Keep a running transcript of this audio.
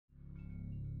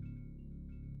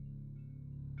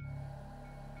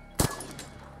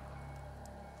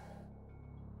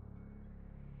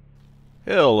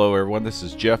Hello everyone, this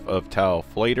is Jeff of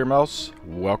TAOFLEDERMAUS.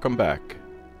 Welcome back.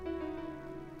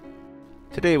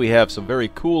 Today we have some very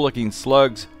cool looking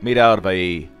slugs made out of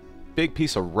a big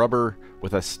piece of rubber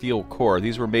with a steel core.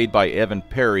 These were made by Evan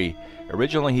Perry.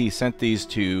 Originally he sent these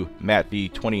to Matt V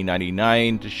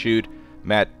 2099 to shoot.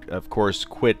 Matt of course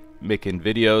quit making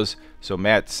videos, so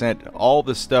Matt sent all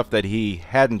the stuff that he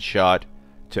hadn't shot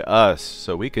to us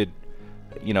so we could,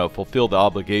 you know, fulfill the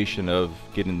obligation of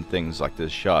getting things like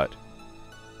this shot.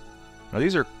 Now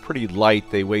these are pretty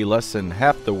light. They weigh less than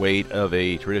half the weight of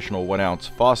a traditional 1-ounce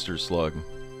Foster slug.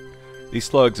 These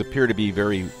slugs appear to be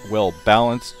very well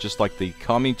balanced, just like the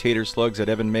commutator slugs that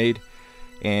Evan made.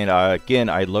 And again,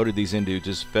 I loaded these into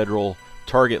just federal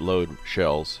target load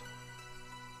shells.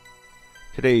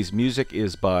 Today's music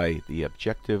is by the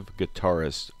Objective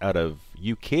Guitarist out of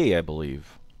UK, I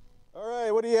believe.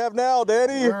 Alright, what do you have now,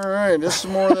 Daddy? Alright, this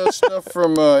is more of that stuff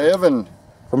from Evan.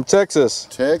 From Texas.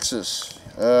 Texas.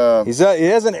 He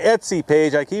has an Etsy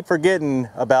page. I keep forgetting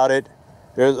about it.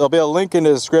 There'll be a link in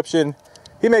the description.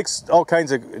 He makes all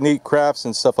kinds of neat crafts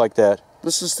and stuff like that.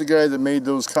 This is the guy that made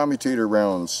those commutator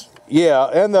rounds. Yeah,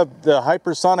 and the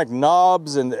hypersonic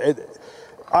knobs, and it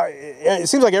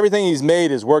seems like everything he's made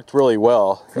has worked really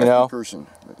well. You know? Person.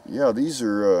 Yeah, these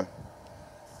are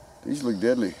these look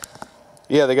deadly.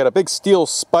 Yeah, they got a big steel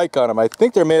spike on them. I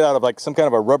think they're made out of like some kind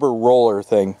of a rubber roller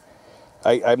thing.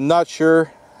 I'm not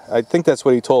sure. I think that's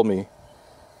what he told me.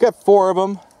 Got 4 of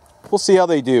them. We'll see how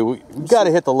they do. We've got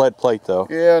to hit the lead plate though.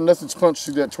 Yeah, nothing's punched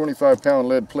through that 25-pound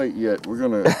lead plate yet. We're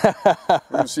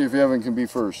gonna see if Evan can be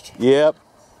first. Yep.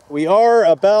 We are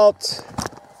about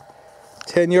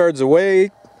 10 yards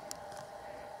away.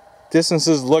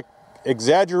 Distances look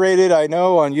exaggerated, I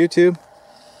know, on YouTube.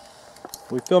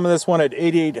 We're filming this one at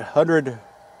 8,800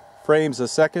 frames a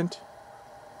second.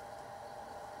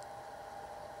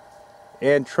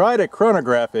 And try to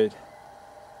chronograph it.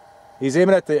 He's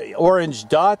aiming at the orange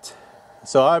dot,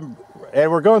 and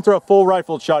we're going through a full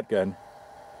rifled shotgun.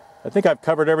 I think I've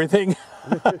covered everything.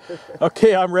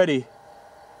 Okay, I'm ready.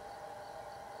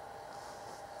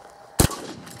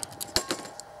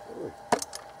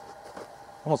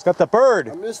 Almost got the bird.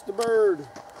 I missed the bird.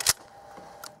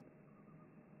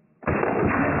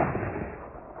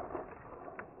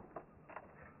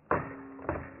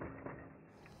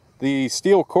 The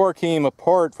steel core came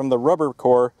apart from the rubber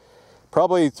core,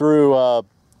 probably through,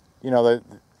 you know,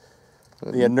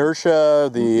 the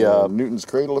inertia, the Newton's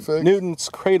cradle effect. Newton's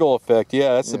cradle effect.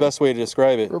 Yeah, that's the best way to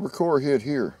describe it. Rubber core hit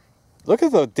here. Look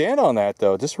at the dent on that,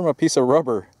 though, just from a piece of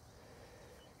rubber.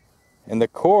 And the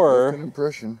core. An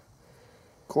impression.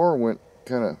 Core went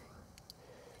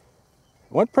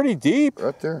pretty deep.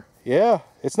 Right there. Yeah,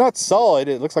 it's not solid.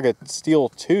 It looks like a steel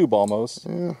tube almost.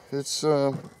 Yeah, it's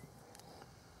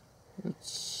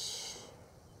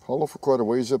hollow for quite a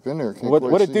ways up in there.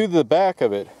 What did it do to the back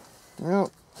of it?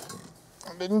 Well,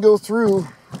 it didn't go through.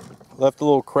 Left a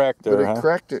little crack there, but it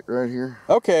cracked it right here.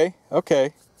 Okay,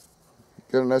 okay.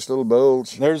 Got a nice little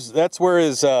bulge. That's where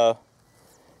his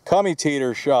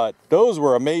commutator shot. Those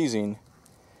were amazing.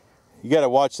 You got to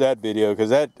watch that video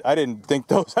because I didn't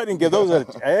give those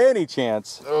any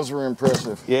chance. Those were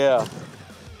impressive. Yeah.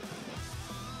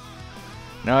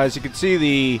 Now as you can see,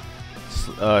 the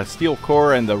steel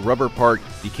core and the rubber part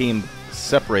became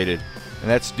separated, and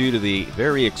that's due to the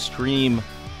very extreme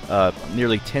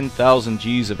nearly 10,000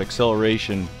 G's of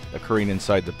acceleration occurring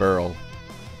inside the barrel.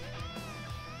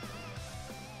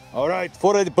 All right,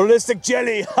 for the ballistic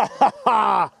jelly.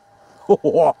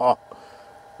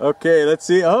 Okay, let's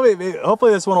see.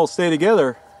 Hopefully this one will stay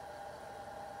together.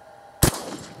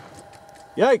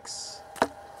 Yikes.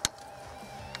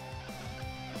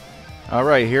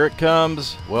 Alright, here it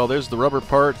comes. Well, there's the rubber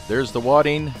part, there's the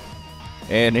wadding,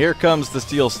 and here comes the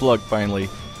steel slug finally.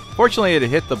 Fortunately, it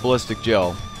hit the ballistic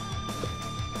gel.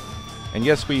 And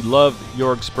yes, we love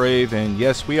Jorg Sprave, and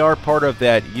yes, we are part of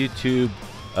that YouTube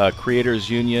Creators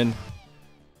Union.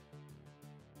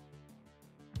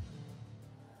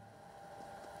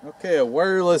 Okay, a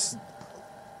wireless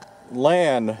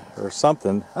LAN or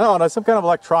something. I don't know, some kind of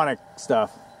electronic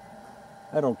stuff.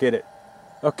 I don't get it.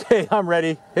 Okay, I'm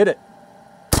ready. Hit it.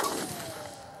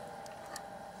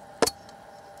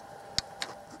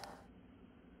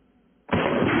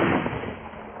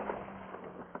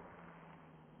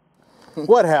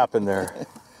 What happened there?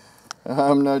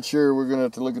 I'm not sure. We're going to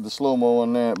have to look at the slow-mo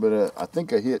on that, but I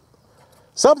think I hit.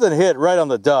 Something hit right on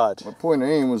the dot. My point of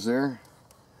aim was there.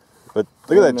 But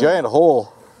look at that giant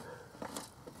hole.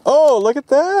 Oh, look at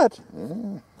that.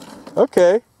 Yeah.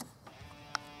 Okay.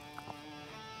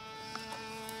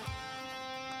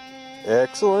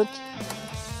 Excellent.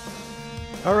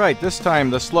 Alright, this time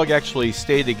the slug actually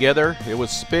stayed together. It was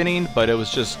spinning, but it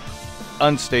was just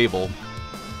unstable.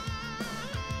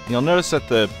 You'll notice that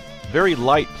the very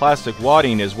light plastic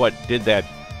wadding is what did that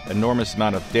enormous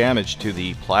amount of damage to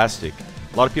the plastic.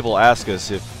 A lot of people ask us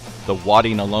if the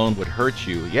wadding alone would hurt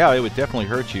you. Yeah, it would definitely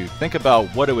hurt you. Think about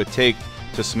what it would take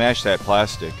to smash that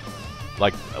plastic,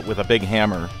 like with a big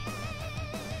hammer.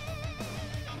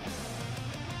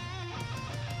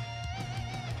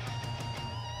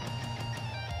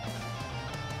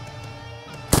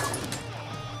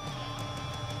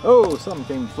 Oh, something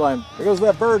came flying. There goes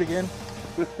that bird again.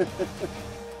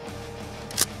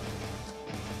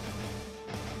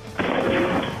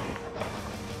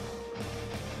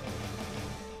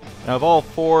 Now of all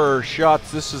 4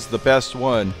 shots, this is the best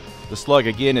one. The slug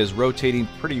again is rotating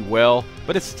pretty well,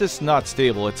 but it's just not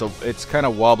stable. It's kind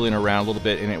of wobbling around a little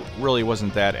bit, and it really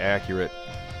wasn't that accurate.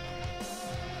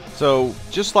 So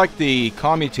just like the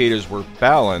commutators were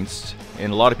balanced,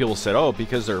 and a lot of people said, oh,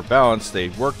 because they're balanced, they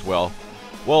worked well.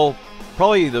 Well,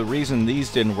 probably the reason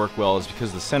these didn't work well is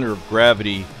because the center of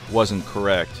gravity wasn't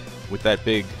correct, with that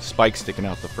big spike sticking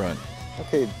out the front.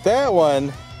 Okay, that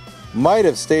one might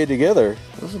have stayed together.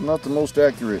 This is not the most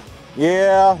accurate.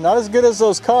 Yeah, not as good as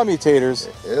those commutators.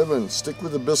 Evan, stick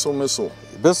with the Bissell Missile.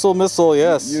 Bissell Missile,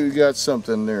 yes. You got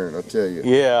something there, I'll tell you.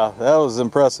 Yeah, that was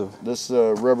impressive. This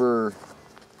rubber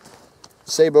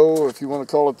sabo, if you want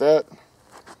to call it that.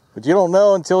 But you don't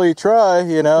know until you try,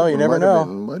 you know, you never know.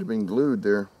 Might have been glued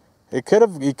there. He could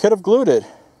have glued it.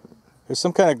 There's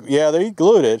some kind of, yeah, there he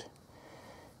glued it.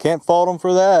 Can't fault him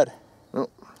for that. Oh,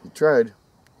 he tried.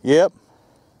 Yep.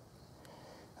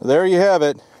 There you have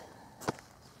it.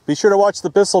 Be sure to watch the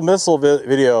Bissell Missile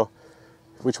video,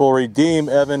 which will redeem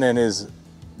Evan and his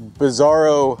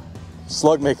bizarro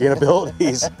slug making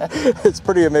abilities. It's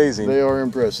pretty amazing. They are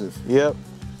impressive. Yep.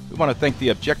 We want to thank the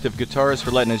Objective Guitarist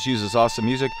for letting us use his awesome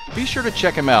music. Be sure to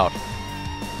check him out.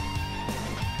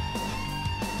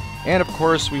 And of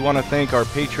course, we want to thank our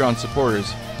Patreon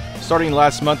supporters. Starting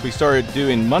last month, we started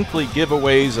doing monthly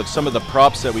giveaways of some of the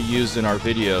props that we used in our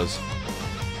videos.